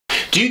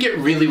Do you get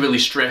really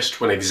stressed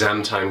when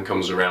exam time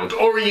comes around?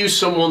 Or are you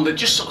someone that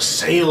just sort of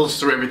sails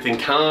through everything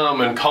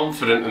calm and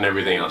confident and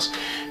everything else?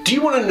 Do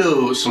you want to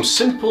know some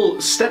simple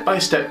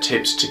step-by-step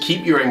tips to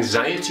keep your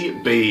anxiety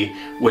at bay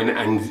when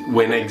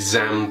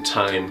exam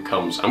time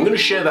comes? I'm going to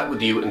share that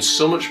with you and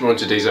so much more in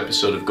today's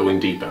episode of Going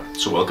Deeper.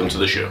 So welcome to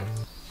the show.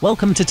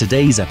 Welcome to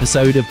today's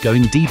episode of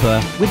Going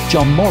Deeper with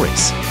John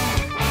Morris.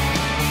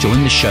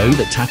 Join the show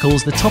that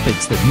tackles the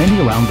topics that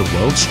many around the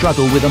world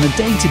struggle with on a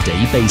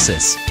day-to-day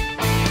basis.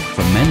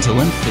 From mental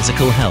and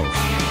physical health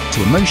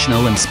to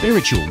emotional and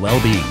spiritual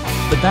well-being.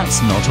 But that's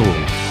not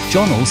all.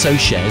 John also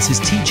shares his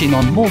teaching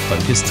on more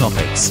focused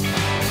topics,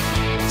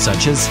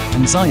 such as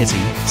anxiety,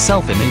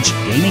 self-image,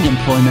 gaining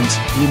employment,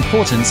 the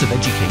importance of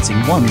educating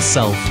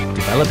oneself,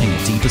 developing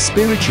a deeper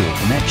spiritual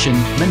connection,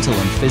 mental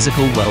and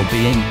physical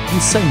well-being,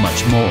 and so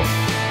much more.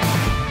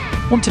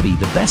 Want to be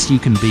the best you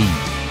can be?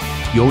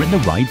 You're in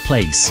the right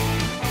place.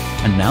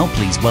 And now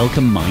please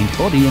welcome Mind,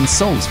 Body and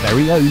Soul's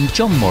very own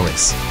John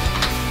Morris.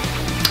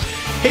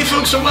 Hey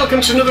folks, and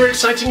welcome to another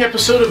exciting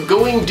episode of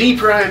Going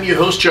Deeper. I am your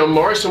host John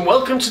Morris, and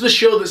welcome to the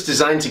show that's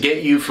designed to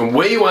get you from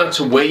where you are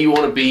to where you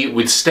want to be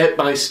with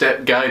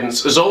step-by-step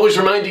guidance. As always,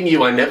 reminding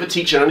you I never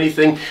teach on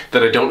anything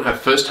that I don't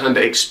have first-hand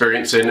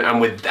experience in, and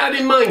with that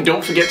in mind,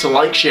 don't forget to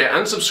like, share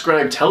and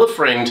subscribe, tell a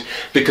friend,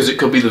 because it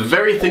could be the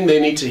very thing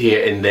they need to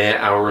hear in their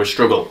hour of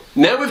struggle.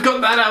 Now we've got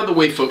that out of the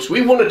way, folks,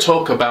 we want to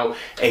talk about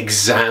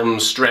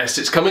exam stress.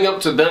 It's coming up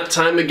to that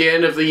time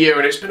again of the year,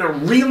 and it's been a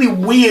really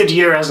weird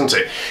year, hasn't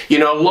it? You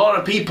know, a lot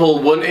of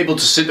people weren't able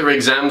to sit their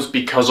exams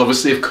because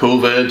obviously of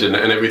COVID and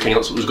everything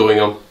else that was going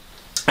on.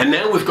 And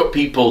now we've got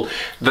people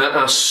that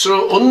are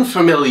so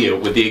unfamiliar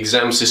with the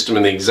exam system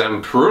and the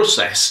exam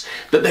process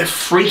that they're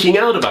freaking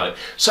out about it.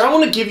 So I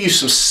want to give you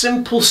some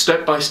simple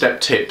step-by-step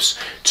tips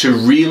to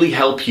really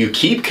help you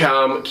keep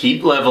calm,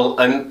 keep level,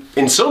 and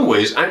in some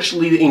ways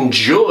actually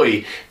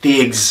enjoy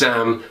the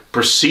exam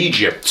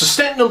procedure. So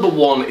step number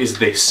one is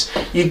this.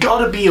 You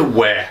gotta be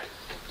aware.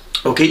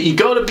 Okay, you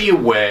gotta be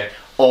aware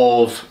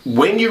of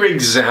when your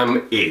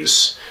exam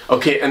is,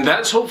 okay, and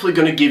that's hopefully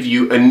going to give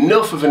you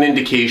enough of an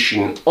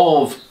indication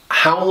of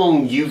how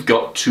long you've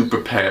got to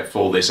prepare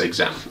for this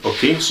exam,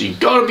 okay? So you've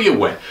got to be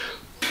aware.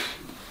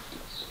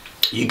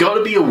 You got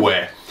to be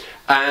aware,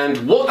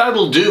 and what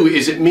that'll do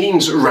is it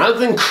means rather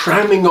than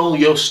cramming all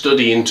your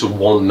study into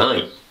one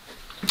night,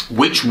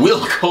 which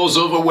will cause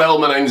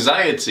overwhelm and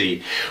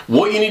anxiety,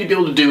 what you need to be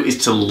able to do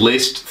is to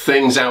list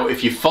things out.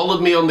 If you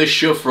followed me on this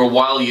show for a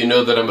while, you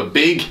know that I'm a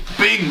big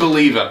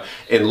believer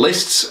in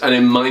lists and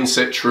in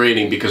mindset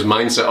training, because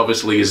mindset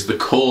obviously is the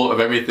core of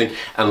everything,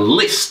 and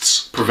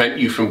lists prevent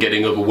you from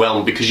getting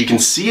overwhelmed because you can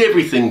see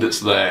everything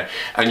that's there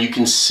and you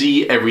can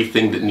see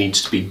everything that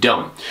needs to be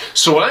done.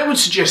 So what I would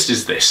suggest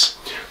is this: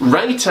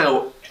 write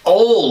out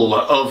all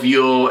of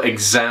your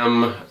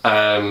exam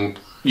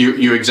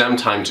your exam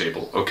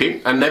timetable, okay?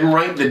 And then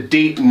write the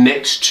date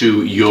next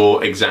to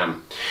your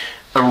exam.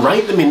 And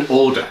write them in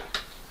order.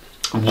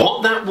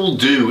 What that will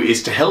do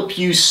is to help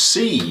you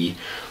see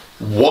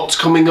what's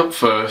coming up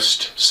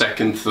first,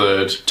 second,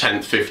 third,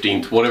 10th,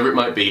 15th, whatever it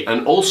might be,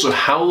 and also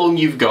how long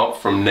you've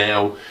got from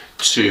now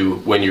to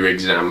when your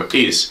exam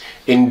is.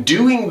 In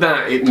doing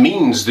that, it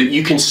means that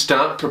you can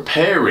start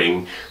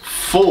preparing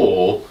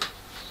for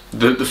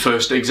the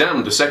first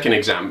exam, the second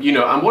exam, you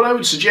know. And what I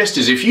would suggest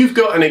is if you've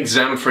got an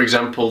exam, for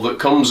example, that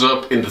comes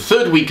up in the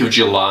third week of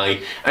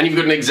July, and you've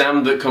got an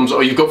exam that comes,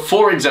 or you've got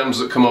 4 exams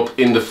that come up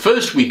in the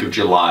first week of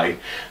July,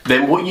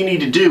 then what you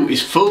need to do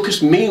is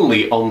focus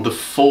mainly on the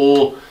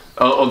 4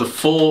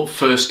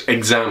 first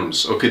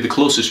exams, okay, the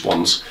closest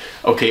ones,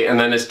 okay, and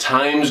then as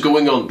time's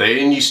going on,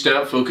 then you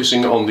start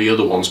focusing on the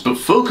other ones, but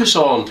focus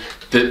on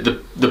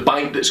the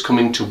bite that's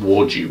coming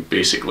towards you,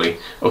 basically,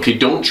 okay.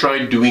 Don't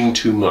try doing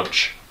too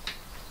much.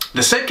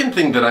 The second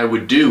thing that I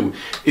would do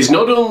is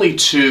not only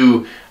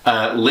to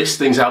list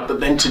things out, but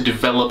then to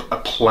develop a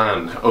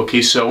plan.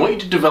 Okay, so I want you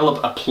to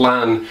develop a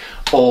plan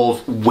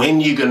of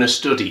when you're going to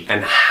study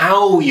and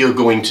how you're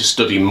going to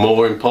study,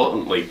 more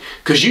importantly.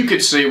 Because you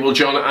could say, well,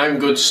 John, I'm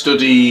going to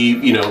study,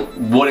 you know,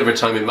 whatever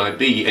time it might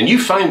be, and you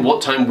find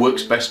what time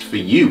works best for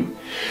you.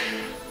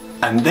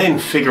 And then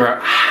figure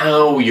out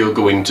how you're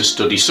going to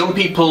study. Some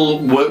people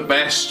work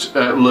best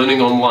learning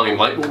online,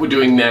 like what we're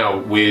doing now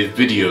with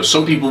videos.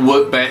 Some people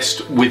work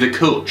best with a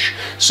coach.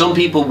 Some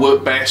people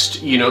work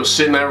best, you know,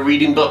 sitting there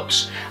reading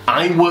books.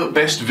 I work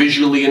best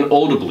visually and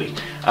audibly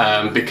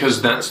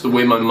because that's the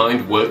way my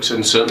mind works,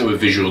 and certainly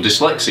with visual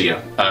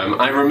dyslexia.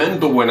 I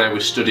remember when I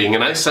was studying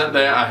and I sat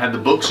there, I had the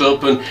books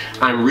open,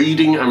 I'm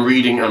reading,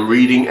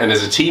 and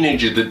as a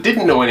teenager that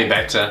didn't know any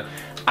better,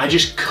 I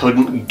just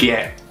couldn't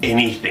get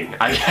anything.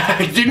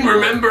 I didn't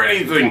remember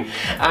anything,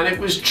 and it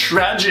was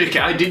tragic.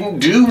 I didn't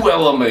do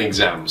well on my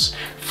exams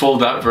for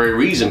that very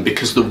reason,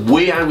 because the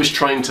way I was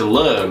trying to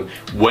learn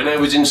when I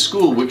was in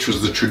school, which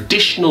was the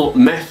traditional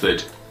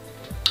method,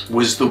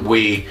 was the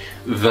way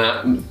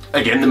that,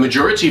 again, the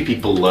majority of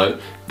people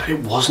learn, but it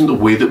wasn't the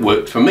way that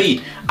worked for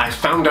me. I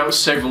found out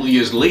several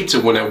years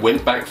later when I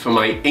went back for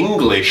my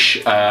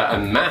English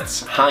and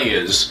maths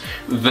hires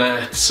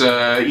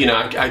that, you know,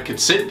 I could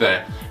sit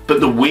there, but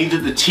the way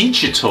that the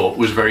teacher taught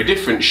was very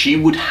different. She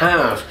would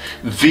have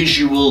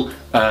visual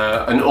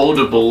and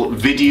audible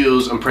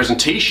videos and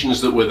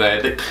presentations that were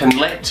there that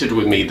connected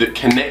with me, that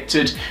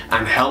connected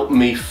and helped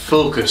me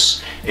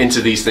focus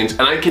into these things.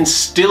 And I can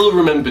still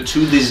remember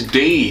to this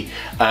day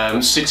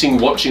sitting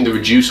watching the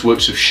reduced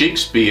works of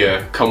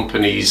Shakespeare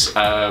Company's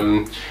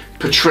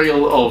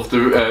portrayal of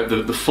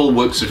the full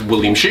works of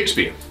William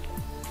Shakespeare.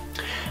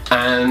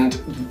 And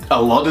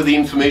a lot of the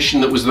information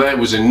that was there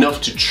was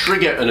enough to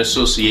trigger an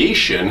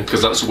association,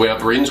 because that's the way our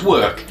brains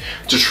work,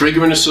 to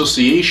trigger an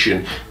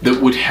association that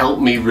would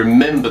help me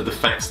remember the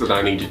facts that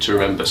I needed to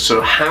remember.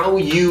 So how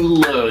you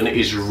learn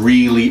is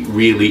really,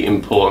 really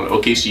important.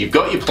 Okay, so you've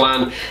got your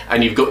plan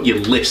and you've got your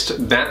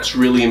list. That's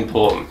really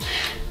important.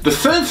 The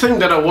third thing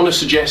that I want to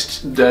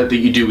suggest that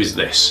you do is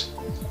this.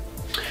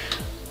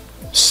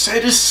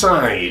 Set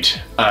aside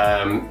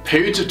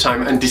periods of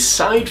time and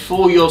decide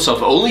for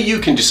yourself, only you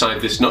can decide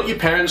this, not your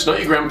parents, not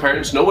your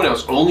grandparents, no one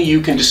else, only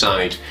you can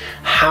decide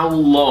how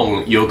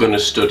long you're going to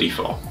study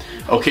for.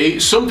 Okay,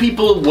 some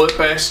people work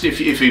best, if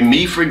in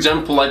me for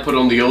example, I put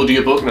on the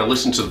audiobook and I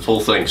listen to the full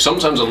thing.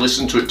 Sometimes I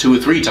listen to it 2 or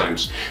 3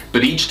 times,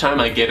 but each time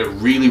I get a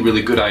really,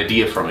 really good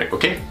idea from it,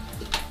 okay?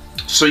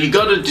 So you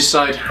got to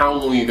decide how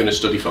long you're going to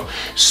study for.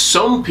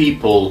 Some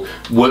people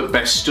work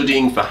best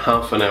studying for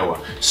half an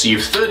hour. So you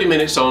have 30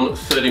 minutes on,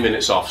 30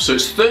 minutes off. So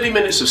it's 30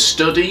 minutes of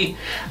study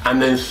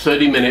and then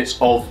 30 minutes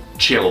of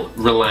chill,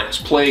 relax,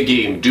 play a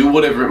game, do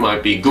whatever it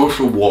might be, go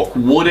for a walk,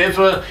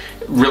 whatever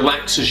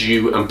relaxes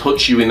you and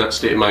puts you in that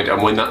state of mind.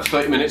 And when that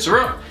 30 minutes are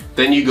up,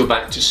 then you go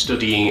back to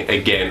studying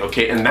again,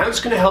 okay? And that's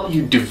going to help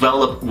you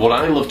develop what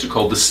I love to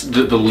call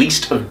the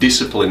least of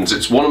disciplines.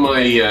 It's one of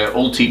my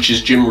old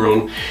teachers, Jim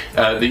Rohn,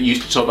 that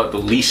used to talk about the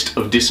least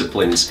of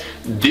disciplines.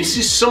 This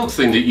is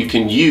something that you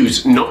can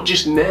use not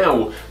just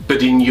now,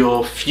 but in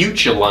your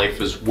future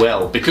life as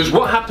well. Because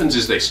what happens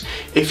is this: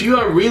 if you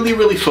are really,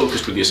 really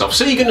focused with yourself,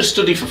 say you're going to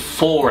study for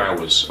 4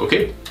 hours,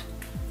 okay?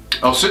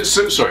 Oh,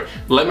 sorry,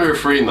 let me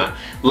reframe that.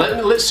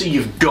 Let's say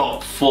you've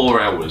got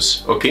 4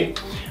 hours, okay?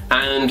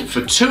 And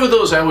for 2 of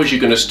those hours,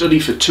 you're going to study.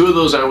 For 2 of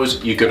those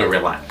hours, you're going to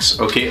relax,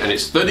 okay? And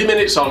it's 30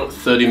 minutes on,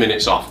 30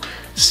 minutes off.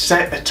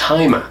 Set a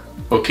timer,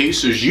 okay?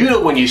 So as you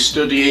know, when you're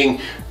studying,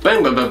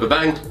 bang, bang, bang, bang,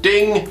 bang,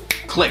 ding,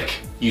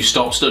 click, you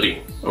stop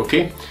studying,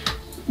 okay?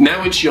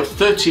 Now it's your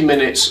 30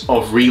 minutes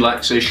of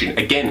relaxation.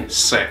 Again,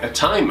 set a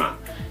timer.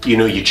 You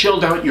know, you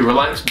chilled out, you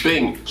relaxed,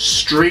 bing,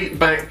 straight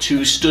back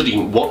to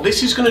studying. What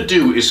this is going to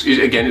do is,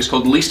 again, it's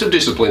called the least of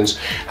disciplines,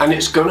 and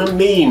it's going to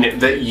mean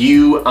that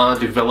you are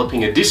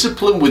developing a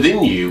discipline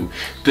within you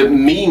that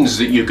means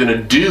that you're going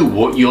to do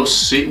what you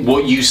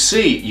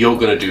see you're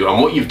going to do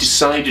and what you've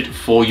decided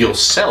for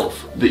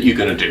yourself that you're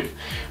going to do.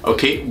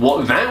 Okay,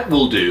 what that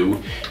will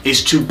do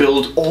is to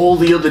build all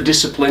the other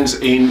disciplines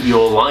in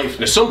your life.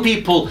 Now, some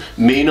people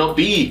may not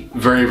be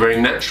very, very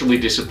naturally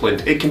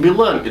disciplined. It can be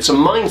learned. It's a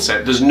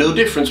mindset. There's no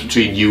difference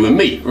between you and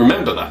me.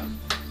 Remember that.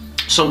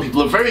 Some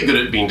people are very good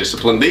at being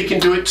disciplined. They can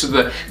do it to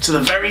the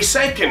very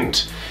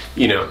second,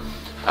 you know.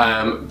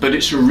 But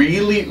it's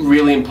really,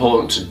 really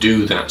important to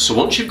do that. So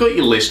once you've got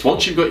your list,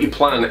 once you've got your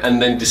plan,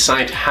 and then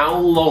decide how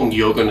long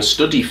you're going to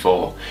study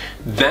for,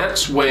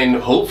 that's when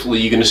hopefully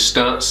you're going to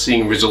start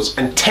seeing results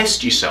and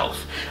test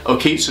yourself.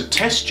 Okay, so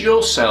test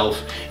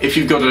yourself. If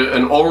you've got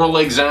an oral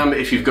exam,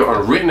 if you've got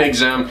a written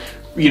exam,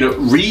 you know,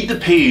 read the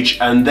page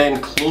and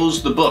then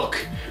close the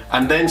book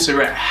and then say,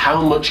 right,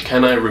 how much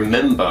can I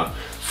remember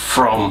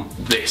from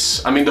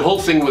this? I mean, the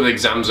whole thing with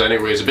exams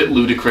anyway is a bit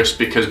ludicrous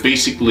because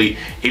basically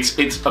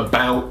it's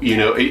about, you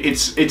know,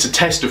 it's a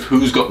test of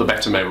who's got the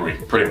better memory,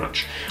 pretty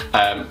much.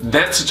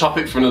 That's a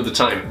topic for another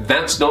time.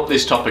 That's not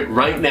this topic.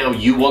 Right now,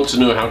 you want to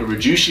know how to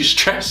reduce your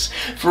stress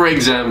for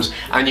exams,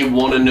 and you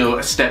want to know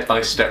a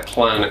step-by-step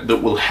plan that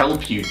will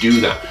help you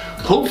do that.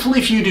 Hopefully,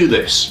 if you do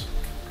this,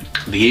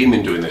 the aim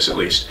in doing this at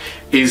least,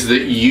 is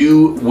that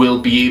you will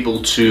be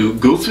able to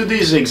go through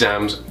these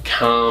exams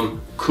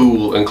calm,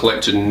 cool and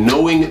collected,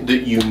 knowing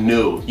that you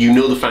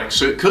know the facts.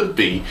 So it could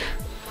be,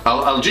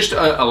 I'll just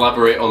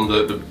elaborate on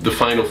the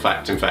final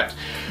fact. In fact,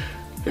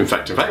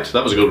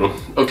 that was a good one.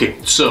 Okay,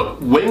 so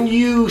when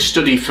you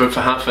study for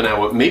half an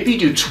hour, maybe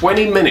do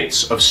 20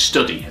 minutes of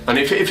study. And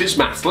if it's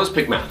maths, let's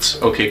pick maths,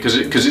 okay, because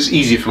it's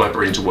easier for my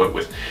brain to work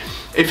with.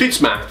 If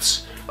it's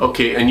maths,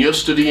 okay, and you're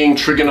studying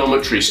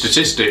trigonometry,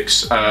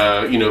 statistics,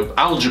 you know,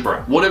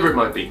 algebra, whatever it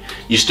might be,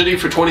 you study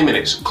for 20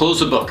 minutes, close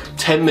the book,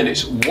 10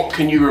 minutes, what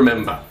can you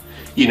remember?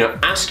 You know,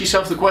 ask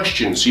yourself the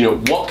questions, you know,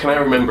 what can I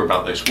remember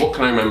about this? What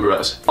can I remember about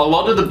this? A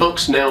lot of the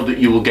books now that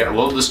you will get, a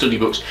lot of the study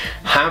books,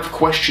 have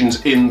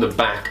questions in the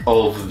back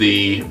of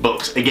the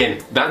books.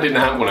 Again, that didn't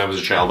happen when I was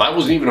a child. That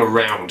wasn't even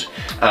around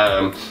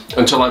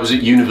until I was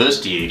at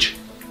university age.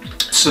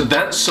 So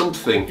that's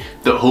something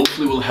that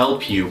hopefully will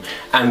help you,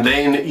 and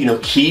then, you know,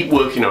 keep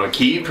working on it,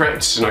 keep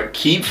practicing on it,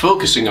 keep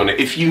focusing on it.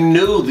 If you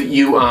know that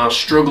you are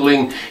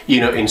struggling,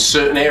 you know, in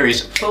certain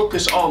areas,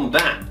 focus on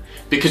that.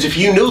 Because if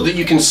you know that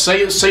you can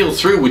sail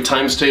through with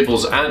times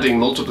tables, adding,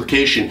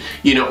 multiplication,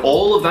 you know,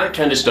 all of that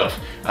kind of stuff,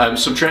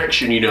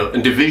 subtraction, you know,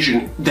 and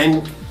division,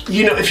 then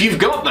you know, if you've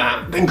got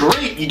that, then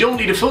great, you don't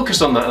need to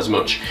focus on that as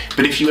much.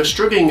 But if you are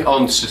struggling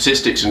on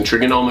statistics and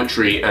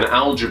trigonometry and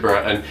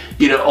algebra and,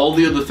 you know, all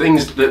the other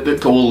things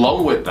that go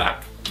along with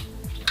that,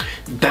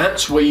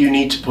 that's where you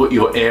need to put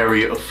your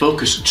area of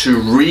focus to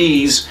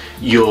raise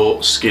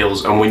your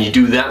skills. And when you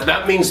do that,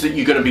 that means that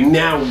you're going to be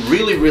now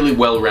really, really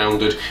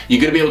well-rounded. You're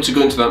going to be able to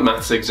go into that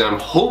maths exam,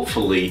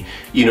 hopefully,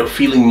 you know,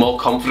 feeling more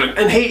confident.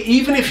 And hey,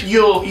 even if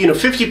you're, you know,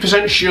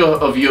 50% sure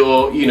of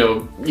your, you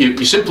know, your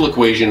simple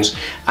equations,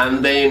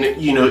 and then,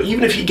 you know,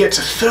 even if you get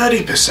to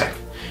 30%,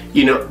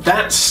 you know,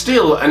 that's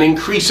still an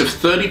increase of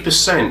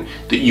 30%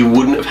 that you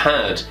wouldn't have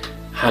had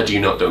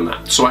you not done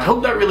that. So I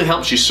hope that really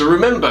helps you. So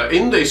remember,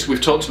 in this we've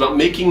talked about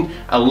making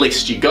a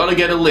list. You got to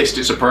get a list,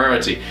 it's a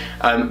priority.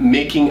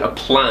 Making a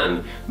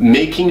plan,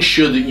 making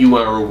sure that you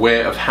are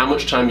aware of how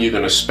much time you're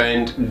going to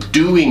spend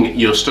doing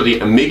your study,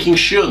 and making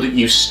sure that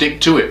you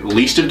stick to it.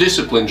 Least of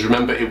disciplines,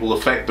 remember, it will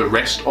affect the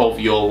rest of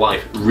your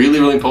life. Really,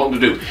 really important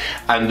to do.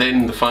 And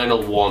then the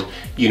final one,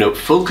 you know,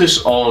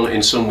 focus on,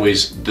 in some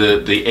ways,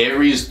 the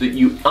areas that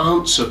you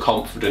aren't so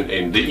confident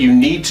in, that you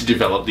need to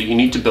develop, that you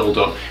need to build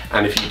up.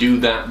 And if you do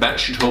that, that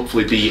should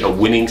hopefully be a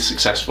winning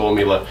success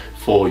formula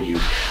for you.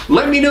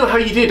 Let me know how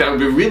you did. I would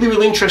be really,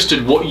 really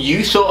interested what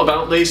you thought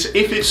about this.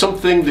 If it's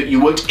something that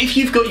you worked, if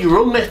you've got your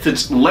own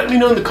methods, let me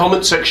know in the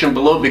comment section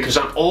below, because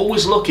I'm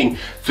always looking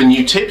for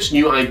new tips,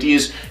 new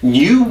ideas,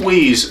 new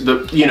ways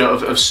that, you know,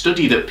 of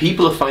study that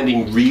people are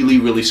finding really,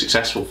 really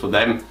successful for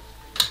them.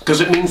 Because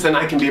it means then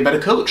I can be a better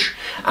coach,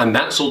 and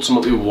that's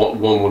ultimately what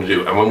one want to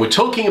do. And when we're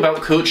talking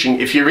about coaching,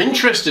 if you're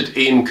interested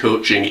in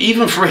coaching,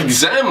 even for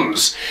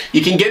exams,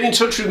 you can get in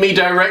touch with me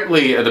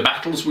directly at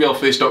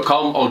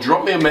thebattlesweallface.com, or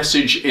drop me a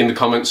message in the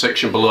comment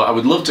section below. I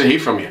would love to hear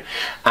from you.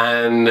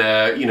 And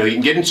you know, you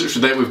can get in touch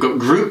with there. We've got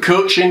group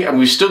coaching, and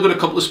we've still got a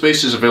couple of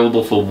spaces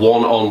available for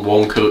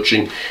one-on-one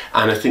coaching,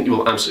 and I think you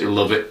will absolutely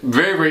love it.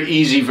 Very, very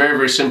easy, very,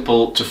 very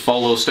simple to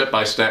follow step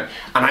by step,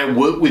 and I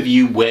work with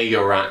you where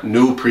you're at,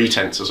 no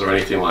pretenses or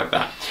anything like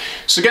that.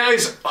 So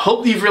guys,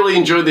 hope you've really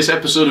enjoyed this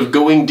episode of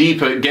Going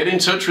Deeper. Get in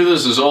touch with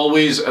us as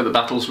always at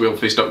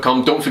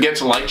thebattlesweallface.com. Don't forget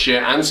to like,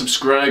 share and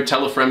subscribe.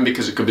 Tell a friend,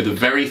 because it could be the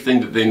very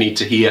thing that they need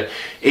to hear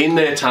in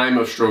their time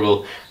of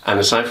struggle. And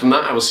aside from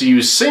that, I will see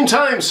you same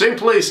time, same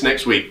place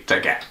next week.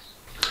 Take care.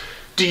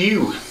 Do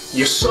you,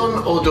 your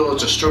son or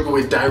daughter, struggle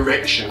with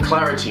direction,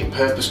 clarity and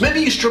purpose?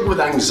 Maybe you struggle with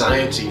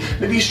anxiety,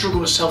 maybe you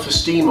struggle with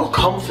self-esteem or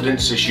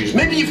confidence issues.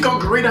 Maybe you've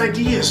got great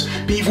ideas,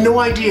 but you've no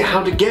idea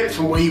how to get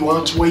from where you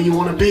are to where you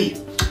want to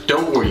be.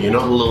 Don't worry, you're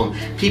not alone.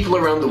 People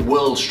around the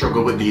world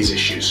struggle with these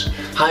issues.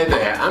 Hi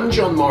there, I'm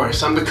John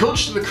Morris. I'm the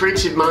coach to the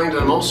creative mind, and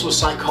I'm also a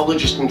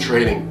psychologist in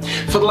training.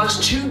 For the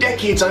last 2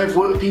 decades, I've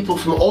worked with people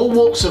from all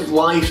walks of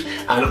life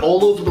and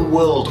all over the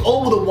world,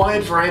 all with a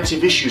wide variety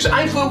of issues.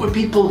 I've worked with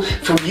people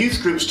from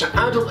youth groups to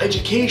adult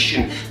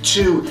education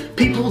to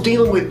people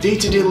dealing with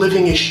day-to-day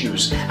living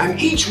issues. And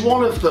each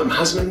one of them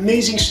has an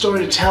amazing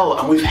story to tell,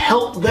 and we've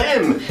helped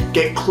them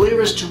get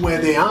clear as to where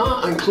they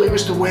are and clear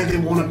as to where they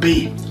want to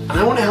be. And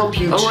I want to help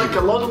you too. Unlike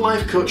a lot of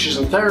life coaches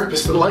and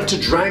therapists that like to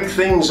drag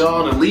things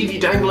on and leave you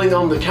dangling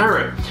on the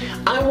carrot,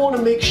 I want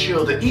to make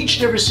sure that each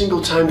and every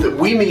single time that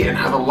we meet and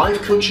have a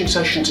life coaching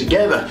session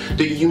together,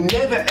 that you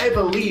never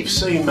ever leave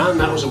saying, man,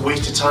 that was a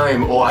waste of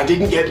time, or I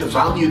didn't get the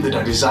value that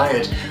I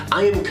desired.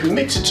 I am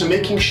committed to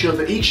making sure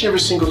that each and every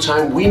single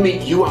time we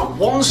meet, you are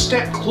one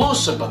step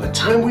closer by the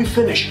time we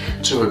finish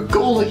to a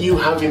goal that you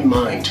have in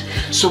mind.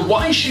 So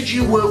why should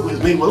you work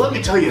with me? Well, let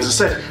me tell you, as I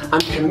said,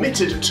 I'm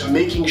committed to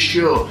making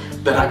sure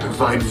that I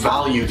provide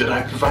value, that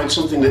I provide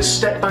something that's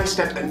step by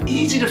step and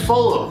easy to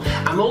follow.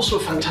 I'm also a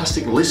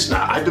fantastic listener.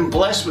 I've been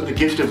blessed with the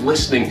gift of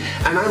listening,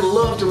 and I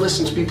love to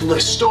listen to people,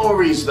 their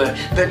stories,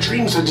 their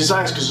dreams, their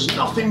desires, because there's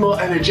nothing more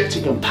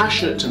energetic and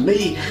passionate to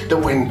me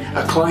than when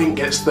a client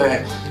gets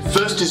their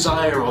first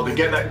desire, or they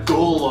get that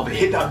goal, or they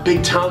hit that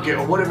big target,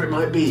 or whatever it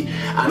might be.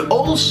 And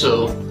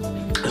also,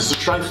 as a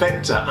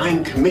trifecta,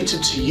 I'm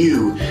committed to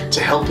you, to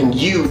helping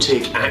you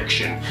take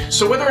action.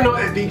 So whether or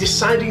not it be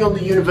deciding on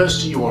the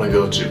university you want to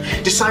go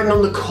to, deciding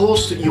on the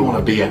course that you want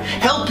to be at,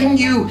 helping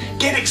you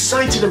get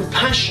excited and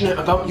passionate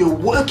about your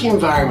work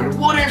environment,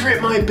 whatever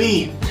it might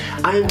be,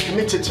 I am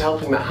committed to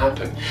helping that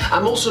happen.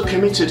 I'm also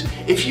committed,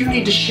 if you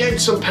need to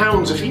shed some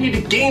pounds, if you need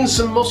to gain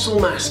some muscle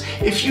mass,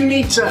 if you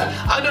need to,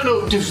 I don't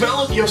know,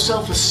 develop your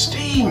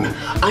self-esteem,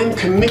 I'm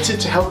committed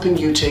to helping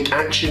you take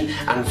action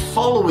and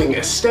following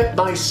a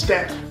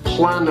step-by-step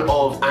plan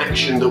of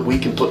action that we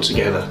can put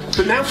together.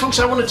 But now, folks,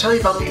 I want to tell you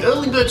about the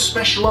early bird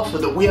special offer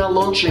that we are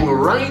launching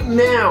right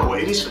now.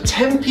 It is for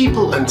 10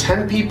 people and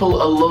 10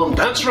 people alone.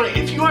 That's right,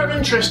 if you are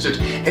interested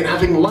in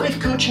having life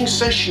coaching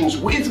sessions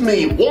with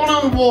me,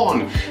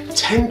 one-on-one,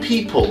 10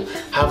 people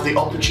have the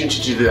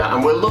opportunity to do that,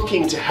 and we're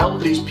looking to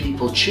help these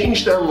people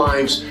change their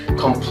lives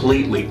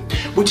completely.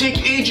 We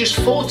take ages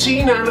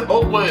 14 and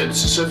upwards,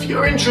 so if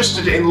you're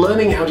interested in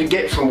learning how to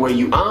get from where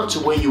you are to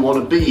where you want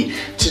to be,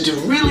 to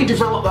really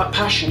develop that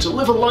passion, to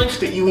live a life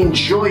that you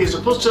enjoy as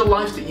opposed to a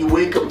life that you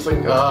wake up and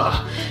think,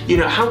 you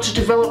know, how to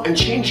develop and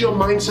change your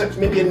mindset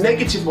from maybe a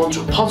negative one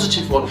to a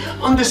positive one,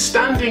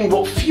 understanding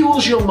what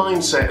fuels your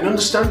mindset and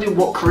understanding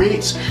what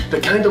creates the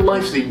kind of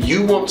life that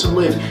you want to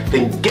live,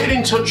 then get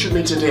in touch with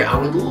me today. I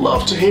would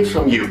love to hear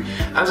from you.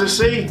 As I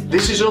say,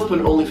 this is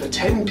open only for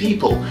 10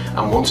 people,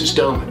 and once it's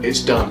done,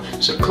 it's done.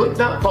 So click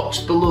that box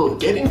below,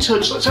 get in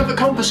touch, let's have a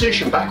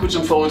conversation backwards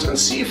and forwards and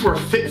see if we're a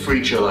fit for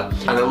each other,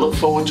 and I look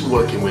forward to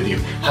working with you.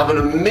 Have an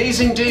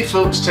amazing day,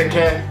 folks. Take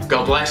care,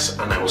 God bless,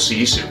 and I will see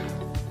you soon.